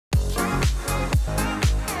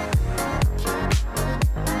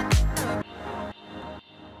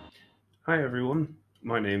Hi everyone,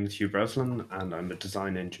 my name is Hugh Breslin and I'm a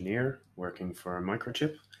design engineer working for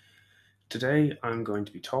Microchip. Today I'm going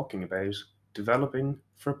to be talking about developing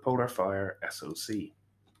for PolarFire SoC.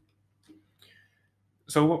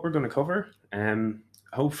 So what we're going to cover,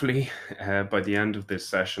 hopefully by the end of this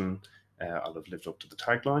session I'll have lived up to the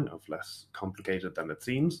tagline of less complicated than it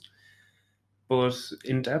seems. But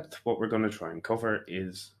in depth what we're going to try and cover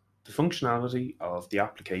is the functionality of the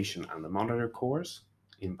application and the monitor cores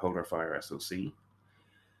in PolarFire SoC.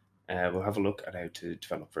 We'll have a look at how to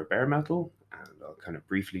develop for bare metal, and I'll kind of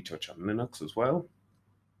briefly touch on Linux as well.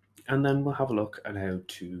 And then we'll have a look at how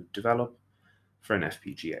to develop for an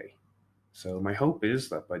FPGA. So my hope is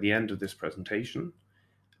that by the end of this presentation,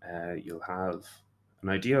 you'll have an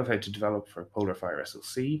idea of how to develop for PolarFire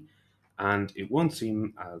SoC, and it won't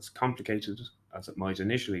seem as complicated as it might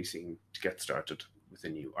initially seem to get started with a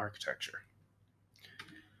new architecture.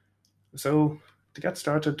 So to get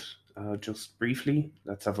started, just briefly,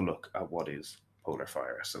 let's have a look at what is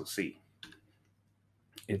PolarFire SoC.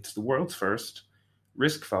 It's the world's first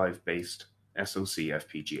RISC-V based SoC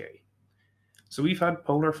FPGA. So we've had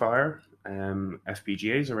PolarFire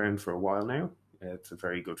FPGAs around for a while now. It's a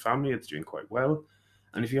very good family, it's doing quite well.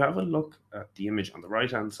 And if you have a look at the image on the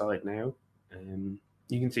right hand side now,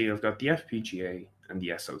 you can see I've got the FPGA and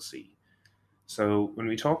the SoC. So when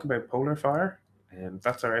we talk about PolarFire,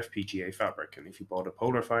 that's our FPGA fabric. And if you bought a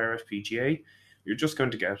PolarFire FPGA, you're just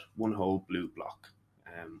going to get one whole blue block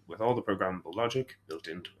with all the programmable logic built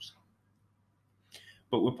into it.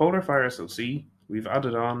 But with PolarFire SoC, we've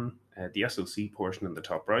added on the SoC portion in the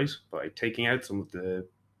top right by taking out some of the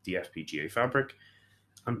FPGA fabric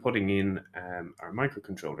and putting in our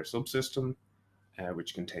microcontroller subsystem,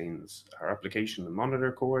 which contains our application and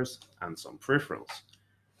monitor cores and some peripherals.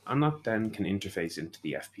 And that then can interface into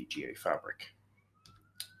the FPGA fabric.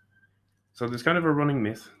 So there's kind of a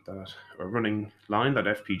running running line that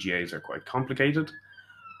FPGAs are quite complicated.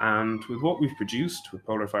 And with what we've produced with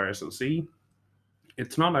PolarFire SoC,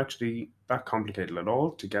 it's not actually that complicated at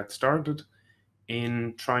all to get started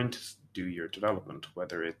in trying to do your development,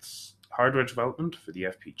 whether it's hardware development for the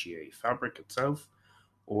FPGA fabric itself,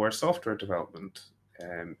 or software development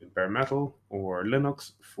in bare metal, or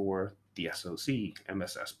Linux for the SoC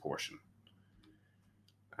MSS portion.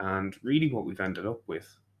 And really what we've ended up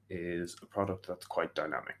with is a product that's quite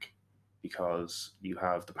dynamic, because you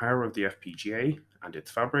have the power of the FPGA and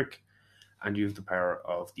its fabric, and you have the power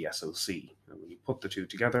of the SoC. And when you put the two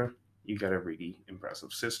together, you get a really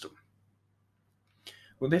impressive system.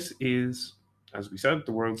 Well, this is, as we said,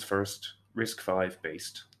 the world's first RISC-V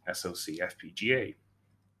based SoC FPGA.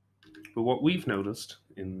 But what we've noticed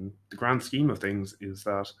in the grand scheme of things is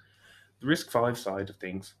that the RISC-V side of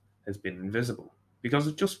things has been invisible, because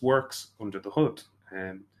it just works under the hood.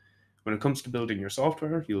 When it comes to building your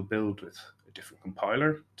software, you'll build with a different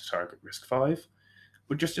compiler to target RISC-V,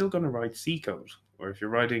 but you're still going to write C code. Or if you're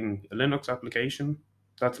writing a Linux application,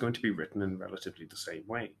 that's going to be written in relatively the same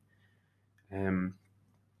way.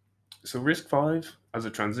 So RISC-V as a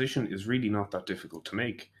transition is really not that difficult to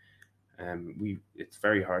make. It's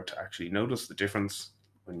very hard to actually notice the difference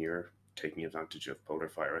when you're taking advantage of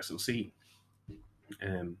PolarFire SoC.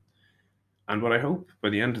 And what I hope by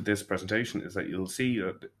the end of this presentation is that you'll see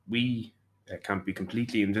that we can't be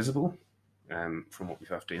completely invisible from what we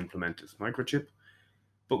have to implement as Microchip,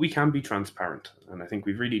 but we can be transparent. And I think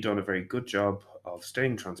we've really done a very good job of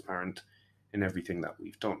staying transparent in everything that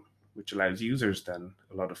we've done, which allows users then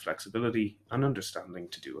a lot of flexibility and understanding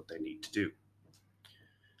to do what they need to do.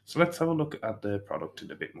 So let's have a look at the product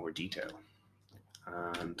in a bit more detail.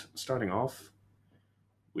 And starting off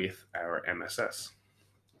with our MSS.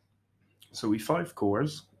 So we have 5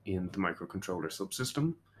 cores in the microcontroller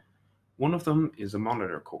subsystem. One of them is a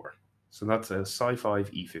monitor core. So that's a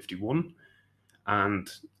Sci5 E51. And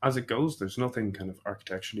as it goes, there's nothing kind of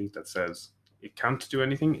architecturally that says it can't do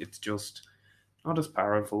anything. It's just not as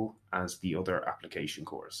powerful as the other application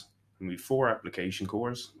cores. And we have 4 application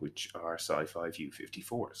cores, which are Sci5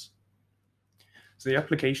 U54s. So the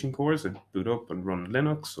application cores that boot up and run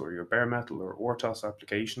Linux or your bare metal or RTOS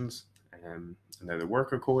applications, and they're the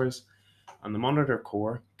worker cores. And the monitor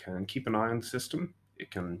core can keep an eye on the system. It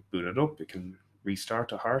can boot it up. It can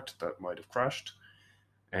restart a heart that might have crashed.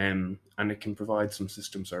 And it can provide some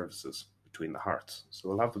system services between the hearts. So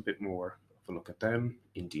we'll have a bit more of a look at them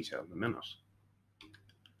in detail in a minute.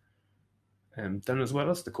 And then as well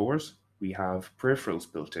as the cores, we have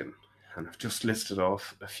peripherals built in. And I've just listed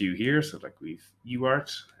off a few here. So like we've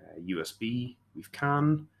UART, USB, we've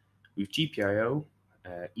CAN, we've GPIO,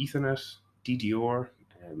 Ethernet, DDR,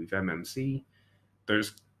 we've MMC.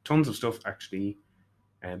 There's tons of stuff actually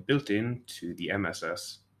built into the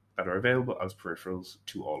MSS that are available as peripherals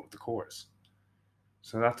to all of the cores.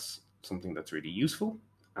 So that's something that's really useful.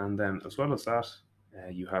 And then as well as that,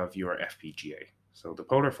 you have your FPGA. So the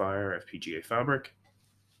PolarFire FPGA fabric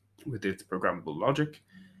with its programmable logic.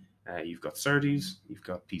 You've got SerDes, you've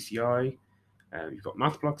got PCI, you've got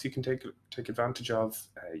math blocks you can take advantage of.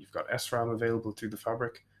 You've got SRAM available through the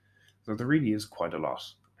fabric. So there really is quite a lot.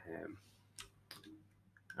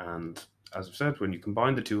 And as I've said, when you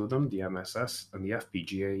combine the two of them, the MSS and the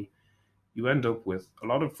FPGA, you end up with a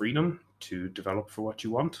lot of freedom to develop for what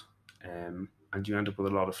you want, and you end up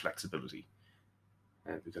with a lot of flexibility.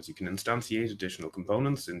 Because you can instantiate additional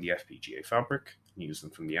components in the FPGA fabric and use them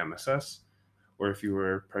from the MSS, or if you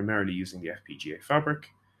were primarily using the FPGA fabric,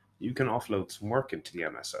 you can offload some work into the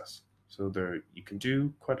MSS. So there you can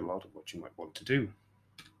do quite a lot of what you might want to do.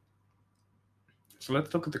 So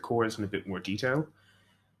let's look at the cores in a bit more detail,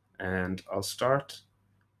 and I'll start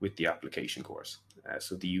with the application cores,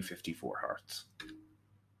 so the U54 hearts.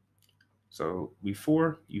 So we've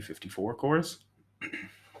 4 U54 cores,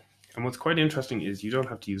 and what's quite interesting is you don't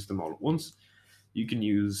have to use them all at once. You can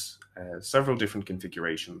use several different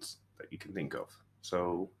configurations that you can think of.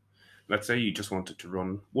 So let's say you just wanted to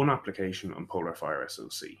run one application on PolarFire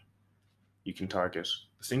SoC. You can target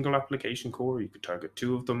a single application core, you could target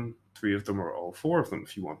 2 of them, 3 of them, or all 4 of them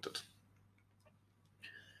if you wanted.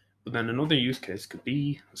 But then another use case could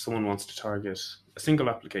be someone wants to target a single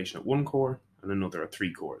application at 1 core and another at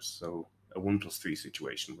 3 cores. So a 1+3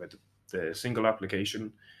 situation where the single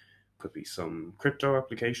application could be some crypto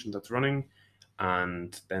application that's running,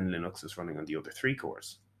 and then Linux is running on the other 3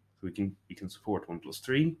 cores. So you can support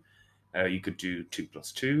 1+3. You could do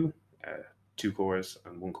 2+2, 2 cores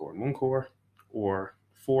and 1 core and 1 core, or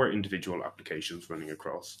 4 individual applications running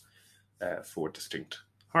across 4 distinct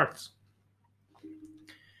hearts.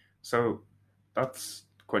 So that's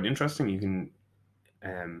quite interesting. You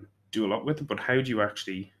can do a lot with it, but how do you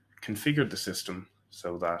actually configure the system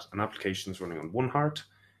so that an application is running on one heart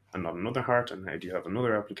and not another heart, and how do you have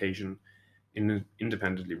another application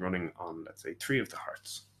independently running on, let's say, 3 of the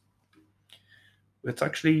hearts? It's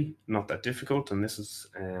actually not that difficult, and this is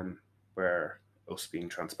where us being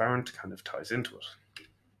transparent kind of ties into it.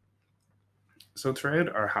 So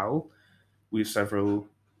throughout our HAL, we have several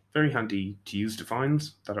very handy to use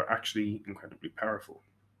defines that are actually incredibly powerful.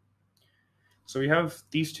 So we have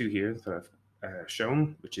these 2 here that I've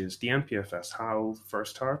shown, which is the MPFS HAL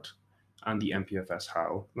first heart and the MPFS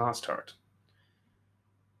HAL last heart.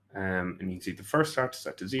 And you can see the first heart is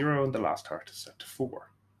set to 0 and the last heart is set to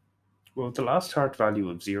 4. Well, with the last heart value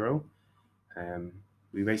of 0,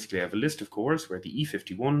 we basically have a list of cores where the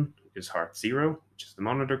E51 is heart 0, which is the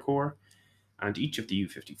monitor core, and each of the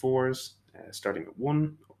U54s, starting at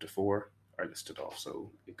 1 up to 4, are listed off.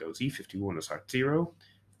 So it goes E51 as heart 0,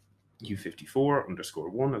 U54 underscore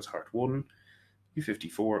 1 as heart 1,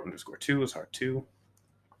 U54 underscore 2 as heart 2,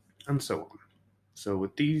 and so on. So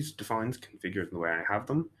with these defines configured in the way I have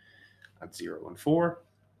them, at 0 and 4,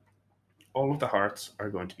 all of the hearts are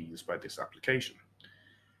going to be used by this application.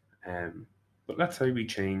 But let's say we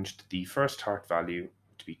changed the first heart value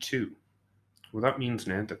to be 2. Well, that means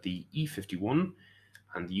now that the E51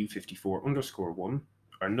 and the U54 underscore 1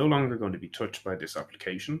 are no longer going to be touched by this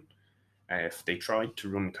application. If they tried to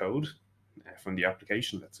run code from the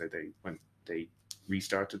application, let's say when they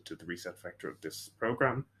restarted to the reset vector of this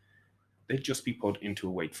program, they'd just be put into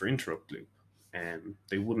a wait for interrupt loop, and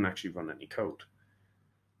they wouldn't actually run any code.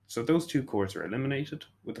 So those 2 cores are eliminated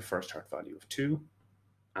with a first heart value of 2,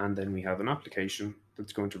 and then we have an application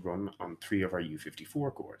that's going to run on 3 of our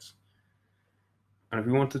U54 cores. And if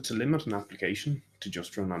we wanted to limit an application to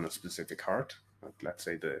just run on a specific heart, like let's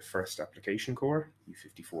say the first application core,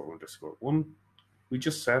 U54 underscore 1, we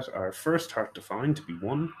just set our first heart define to be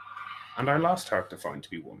 1 and our last heart define to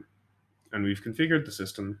be 1. And we've configured the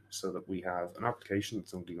system so that we have an application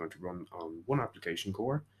that's only going to run on 1 application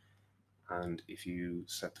core. And if you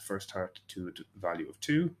set the first heart to a value of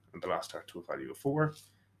 2 and the last heart to a value of 4,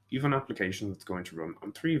 you have an application that's going to run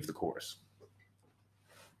on 3 of the cores.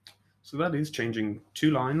 So that is changing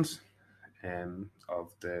 2 lines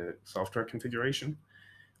of the software configuration,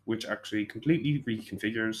 which actually completely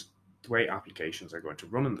reconfigures the way applications are going to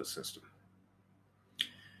run in the system.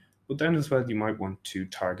 But then as well, you might want to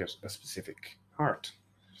target a specific heart.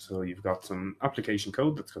 So you've got some application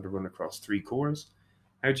code that's going to run across 3 cores.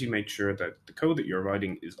 How do you make sure that the code that you're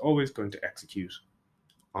writing is always going to execute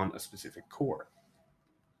on a specific core?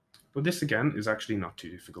 But this again is actually not too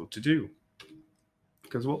difficult to do,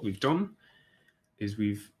 because what we've done is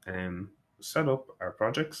we've set up our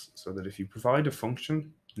projects so that if you provide a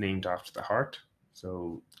function named after the heart,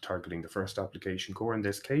 so targeting the first application core in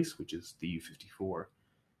this case, which is the U54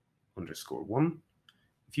 underscore 1.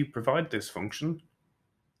 If you provide this function,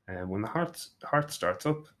 when the heart starts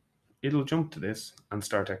up, it'll jump to this and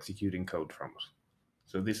start executing code from it.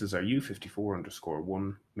 So this is our U54 underscore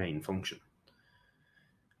 1 main function.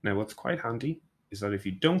 Now what's quite handy is that if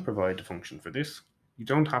you don't provide a function for this, you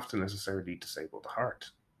don't have to necessarily disable the heart.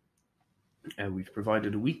 We've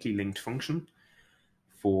provided a weakly linked function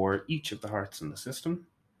for each of the hearts in the system.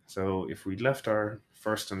 So if we left our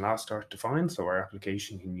first and last heart defined, so our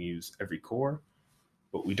application can use every core,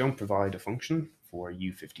 but we don't provide a function for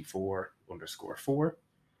U54 underscore 4,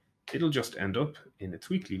 it'll just end up in its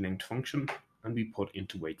weakly linked function and be put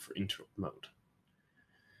into wait for interrupt mode.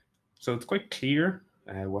 So it's quite clear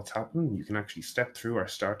what's happening. You can actually step through our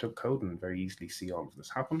startup code and very easily see all of this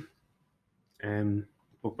happen.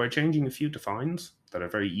 But by changing a few defines that are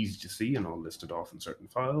very easy to see and all listed off in certain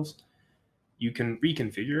files, you can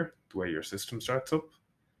reconfigure the way your system starts up.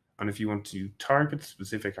 And if you want to target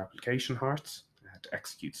specific application hearts to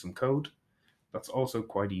execute some code, that's also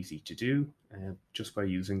quite easy to do just by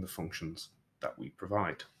using the functions that we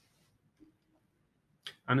provide.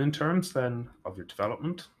 And in terms then of your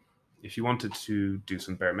development, if you wanted to do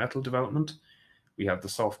some bare metal development, we have the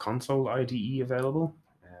Soft Console IDE available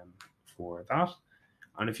for that.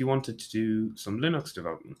 And if you wanted to do some Linux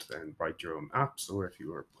development and write your own apps, or if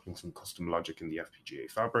you were putting some custom logic in the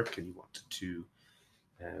FPGA fabric and you wanted to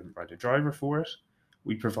write a driver for it,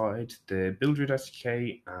 we provide the Buildroot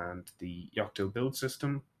SDK and the Yocto build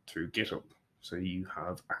system through GitHub. So you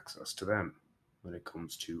have access to them when it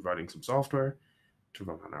comes to writing some software to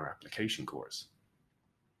run on our application cores.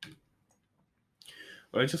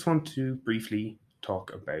 Well, I just want to briefly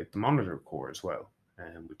talk about the monitor core as well,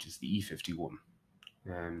 which is the E51.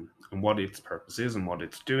 And what its purpose is and what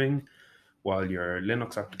it's doing while your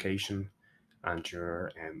Linux application and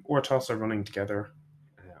your RTOS are running together,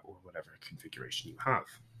 or whatever configuration you have.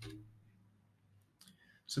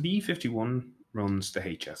 So the E51 runs the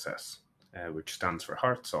HSS, which stands for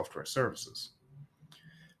Heart Software Services.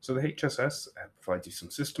 So the HSS provides you some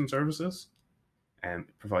system services, and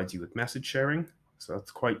it provides you with message sharing, so that's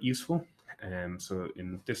quite useful. So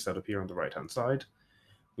in this setup here on the right hand side,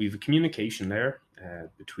 we have a communication layer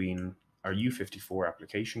between our U54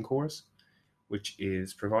 application cores, which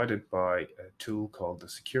is provided by a tool called the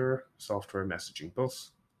Secure Software Messaging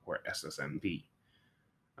Bus, or SSMB.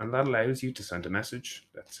 And that allows you to send a message,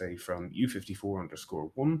 let's say from U54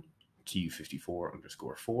 underscore 1 to U54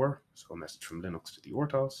 underscore 4, so a message from Linux to the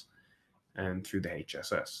RTOS, and through the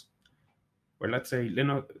HSS. Where let's say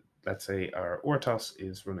our RTOS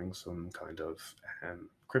is running some kind of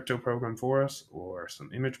crypto program for us, or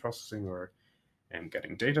some image processing, or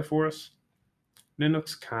getting data for us,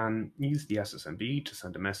 Linux can use the SSMB to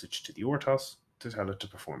send a message to the RTOS to tell it to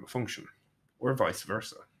perform a function, or vice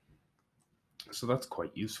versa. So that's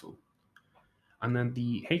quite useful. And then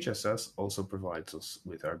the HSS also provides us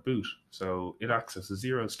with our boot. So it acts as a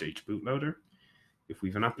zero-stage bootloader. If we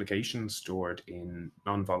have an application stored in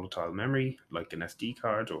non-volatile memory, like an SD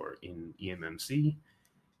card or in eMMC,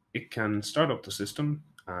 it can start up the system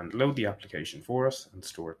and load the application for us and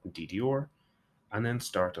store it in DDR, and then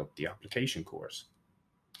start up the application cores.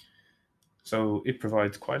 So it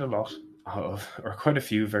provides quite a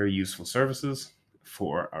few very useful services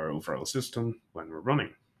for our overall system when we're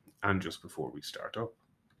running and just before we start up.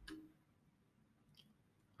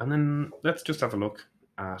 And then let's just have a look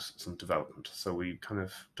at some development. So we've kind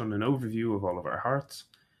of done an overview of all of our hearts.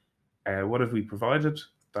 What have we provided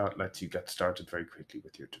that lets you get started very quickly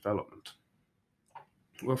with your development?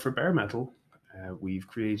 Well, for bare metal, we've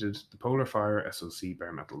created the PolarFire SoC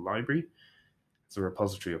bare metal library. It's a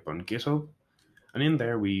repository up on GitHub, and in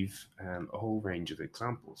there we've a whole range of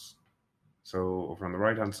examples. So over on the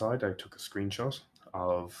right hand side, I took a screenshot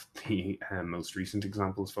of the most recent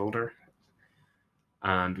examples folder,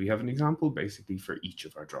 and we have an example basically for each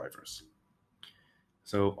of our drivers.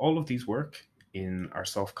 So all of these work in our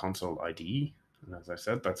Soft Console IDE, and as I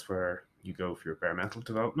said, that's where you go for your bare metal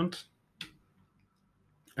development.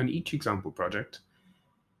 And each example project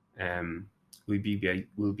will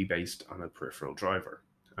be based on a peripheral driver.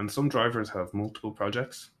 And some drivers have multiple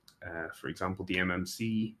projects. For example, the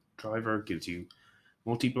MMC driver gives you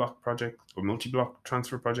multi-block projects or multi-block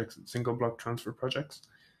transfer projects and single block transfer projects.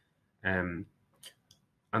 And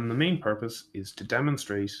the main purpose is to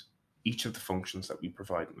demonstrate each of the functions that we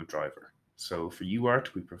provide in the driver. So for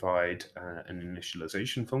UART, we provide an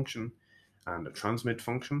initialization function and a transmit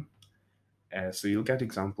function. So you'll get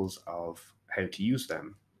examples of how to use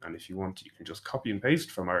them. And if you want, you can just copy and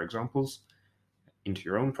paste from our examples into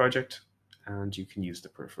your own project, and you can use the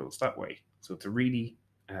peripherals that way. So it's a really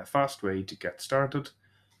fast way to get started,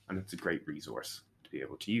 and it's a great resource to be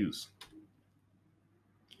able to use.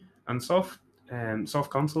 And Soft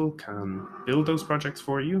Console can build those projects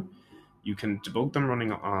for you. You can debug them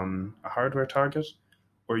running on a hardware target,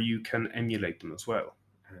 or you can emulate them as well.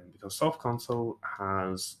 Because Soft Console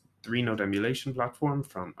has the Renode emulation platform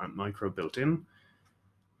from Antmicro built in.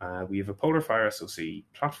 We have a PolarFire SoC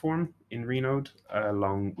platform in Renode,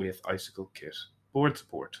 along with Icicle Kit board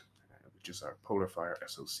support, which is our PolarFire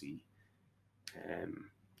SoC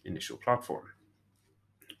initial platform.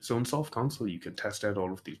 So in Soft Console, you can test out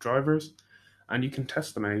all of these drivers, and you can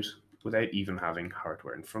test them out without even having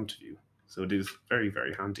hardware in front of you. So it is very,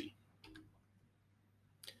 very handy.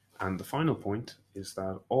 And the final point is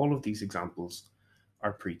that all of these examples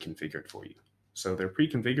are pre-configured for you. So they're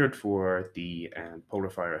pre-configured for the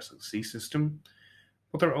PolarFire SoC system,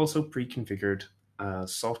 but they're also pre-configured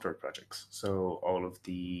as software projects. So all of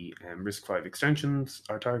the RISC-V extensions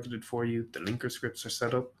are targeted for you, the linker scripts are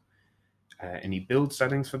set up, any build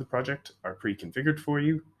settings for the project are pre-configured for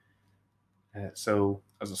you. So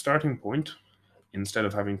as a starting point, instead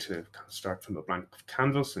of having to start from a blank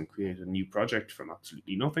canvas and create a new project from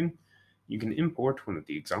absolutely nothing, you can import one of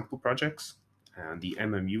the example projects. And the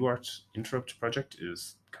MMUArt interrupt project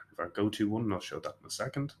is kind of our go-to one, and I'll show that in a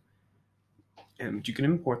second. And you can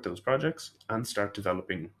import those projects and start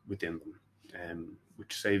developing within them,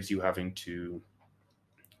 which saves you having to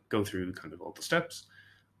go through kind of all the steps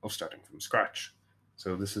of starting from scratch.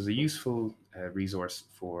 So this is a useful resource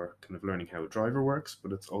for kind of learning how a driver works,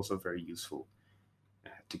 but it's also very useful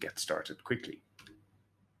to get started quickly.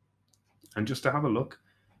 And just to have a look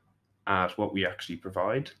at what we actually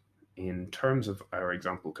provide in terms of our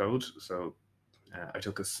example code. So I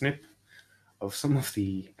took a snip of some of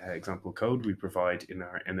the example code we provide in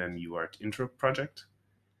our MMUArt interrupt project.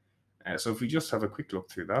 So if we just have a quick look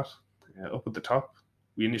through that, up at the top,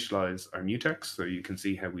 we initialize our mutex. So you can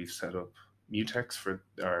see how we've set up mutex for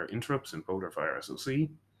our interrupts in PolarFire SoC.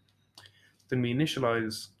 Then we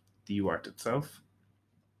initialize the UART itself.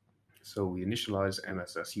 So we initialize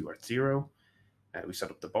MSS UART 0. We set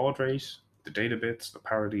up the baud rate, the data bits, the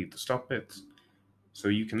parity, the stop bits. So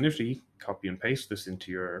you can literally copy and paste this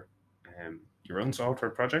into your own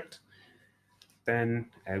software project. Then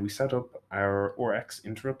we set up our RX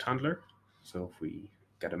interrupt handler. So if we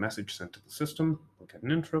get a message sent to the system, we'll get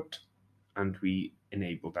an interrupt, and we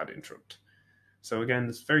enable that interrupt. So again,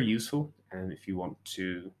 it's very useful if you want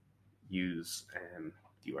to use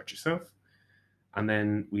the UART yourself. And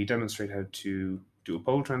then we demonstrate how to do a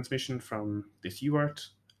pole transmission from this UART,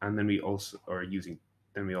 and then we also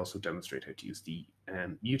demonstrate how to use the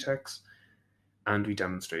mutex, and we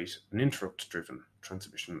demonstrate an interrupt-driven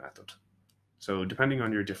transmission method. So depending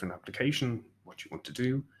on your different application, what you want to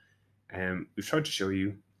do, we've tried to show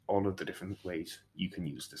you all of the different ways you can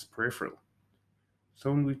use this peripheral.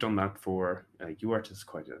 So when we've done that for UART is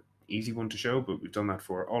quite an easy one to show, but we've done that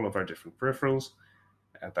for all of our different peripherals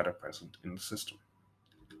that are present in the system.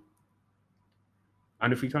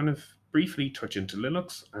 And if we kind of briefly touch into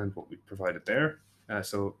Linux and what we've provided there,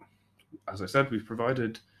 so as I said, we've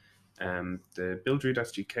provided the Buildroot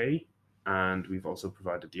SDK, and we've also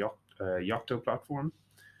provided the Yocto platform.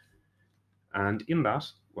 And in that,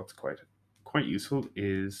 what's quite useful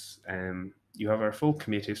is you have our full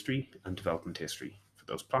commit history and development history for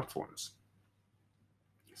those platforms.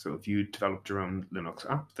 So if you developed your own Linux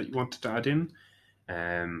app that you wanted to add in,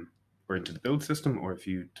 or into the build system, or if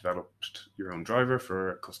you developed your own driver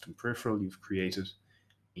for a custom peripheral you've created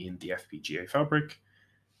in the FPGA fabric,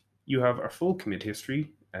 you have our full commit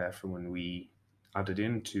history from when we added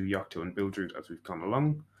into Yocto and Buildroot as we've gone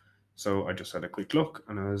along. So I just had a quick look,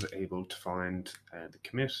 and I was able to find the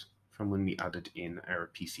commit from when we added in our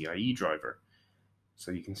PCIe driver.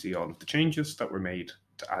 So you can see all of the changes that were made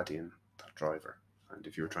to add in that driver. And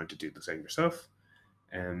if you're trying to do the same yourself,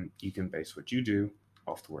 you can base what you do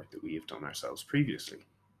off the work that we have done ourselves previously.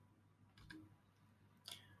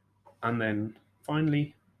 And then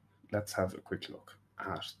finally, let's have a quick look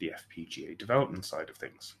at the FPGA development side of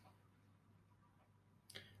things.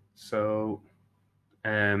 So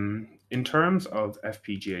in terms of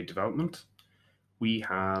FPGA development, we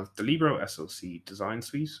have the Libro SoC Design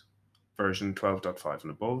Suite, version 12.5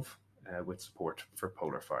 and above, with support for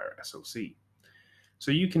PolarFire SoC. So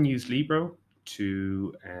you can use Libro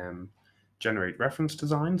to generate reference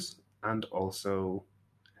designs and also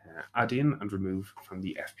add in and remove from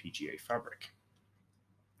the FPGA fabric.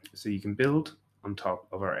 So you can build on top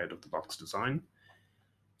of our out-of-the-box design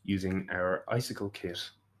using our Icicle Kit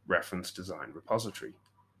reference design repository.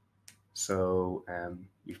 So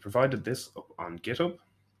we've provided this up on GitHub.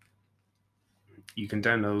 You can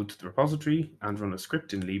download the repository and run a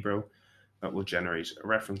script in Libro that will generate a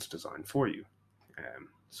reference design for you.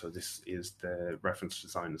 So this is the reference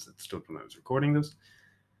design as it stood when I was recording this.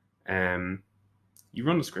 You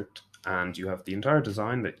run the script and you have the entire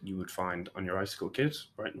design that you would find on your Icicle kit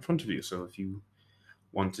right in front of you. So if you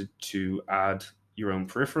wanted to add your own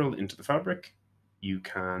peripheral into the fabric, you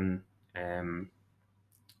can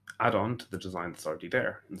add on to the design that's already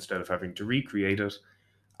there instead of having to recreate it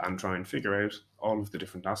and try and figure out all of the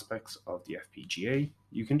different aspects of the FPGA.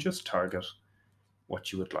 You can just target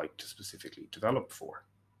what you would like to specifically develop for.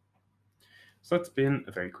 So that's been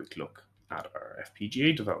a very quick look at our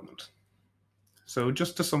FPGA development. So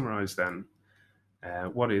just to summarize then,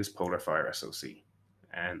 what is PolarFire SoC?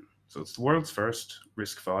 So it's the world's first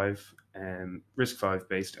RISC-V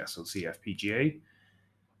based SoC FPGA.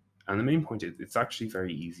 And the main point is it's actually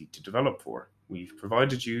very easy to develop for. We've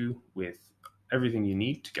provided you with everything you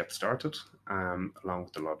need to get started, along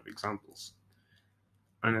with a lot of examples.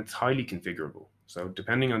 And it's highly configurable. So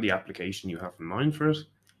depending on the application you have in mind for it,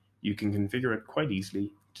 you can configure it quite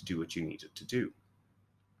easily to do what you need it to do.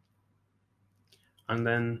 And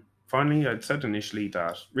then finally, I'd said initially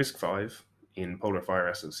that RISC-V in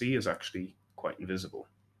PolarFire SoC is actually quite invisible.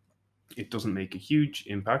 It doesn't make a huge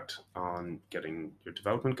impact on getting your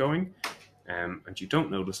development going, and you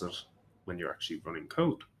don't notice it when you're actually running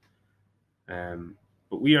code.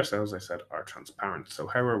 But we ourselves, I said, are transparent. So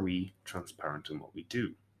how are we transparent in what we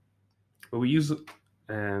do? Well, we use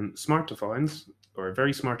smart defines, or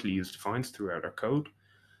very smartly used defines throughout our code.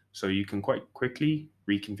 So you can quite quickly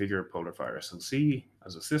reconfigure PolarFire SoC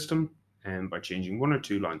as a system by changing one or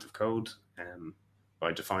two lines of code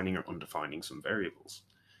by defining or undefining some variables.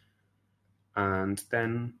 And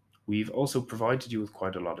then we've also provided you with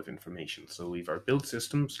quite a lot of information. So we've our build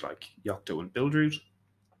systems like Yocto and Buildroot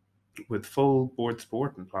with full board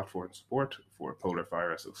support and platform support for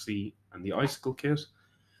PolarFire SoC and the Icicle kit,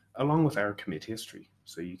 along with our commit history.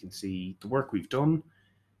 So you can see the work we've done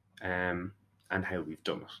and how we've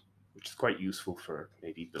done it, which is quite useful for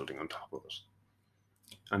maybe building on top of it.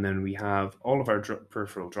 And then we have all of our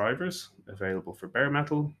peripheral drivers available for bare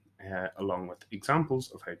metal, along with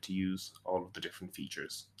examples of how to use all of the different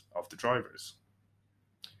features of the drivers.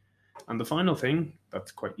 And the final thing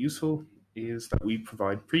that's quite useful is that we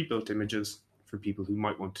provide pre-built images for people who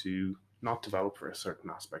might want to not develop for a certain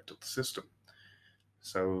aspect of the system.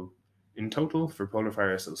 So in total, for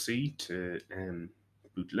PolarFire SoC to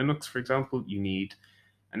boot Linux, for example, you need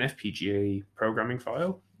an FPGA programming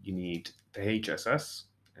file, you need the HSS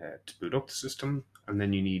to boot up the system, and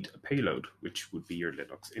then you need a payload, which would be your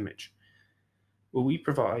Linux image. Well, we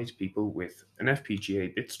provide people with an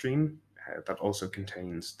FPGA bitstream that also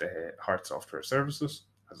contains the Heart software services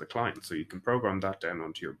as a client. So you can program that down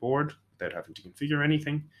onto your board without having to configure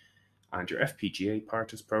anything. And your FPGA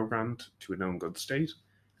part is programmed to a known good state.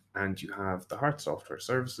 And you have the Heart software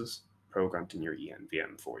services programmed in your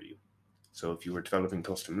ENVM for you. So if you were developing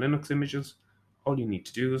custom Linux images, all you need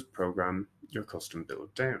to do is program your custom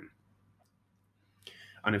build down.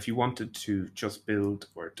 And if you wanted to just build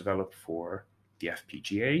or develop for the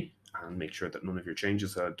FPGA and make sure that none of your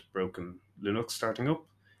changes had broken Linux starting up,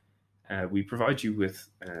 we provide you with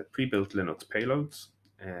pre-built Linux payloads,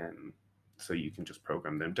 so you can just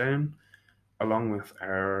program them down, along with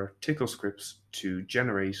our Tickle scripts to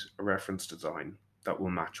generate a reference design that will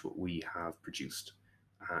match what we have produced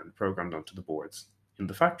and programmed onto the boards in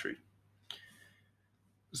the factory.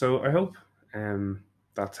 So I hope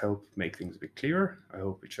that's helped make things a bit clearer. I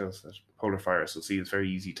hope it shows that PolarFire SoC is very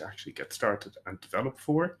easy to actually get started and develop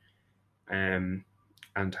for, and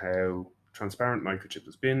how transparent Microchip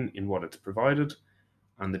has been in what it's provided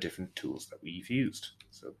and the different tools that we've used.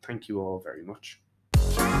 So thank you all very much.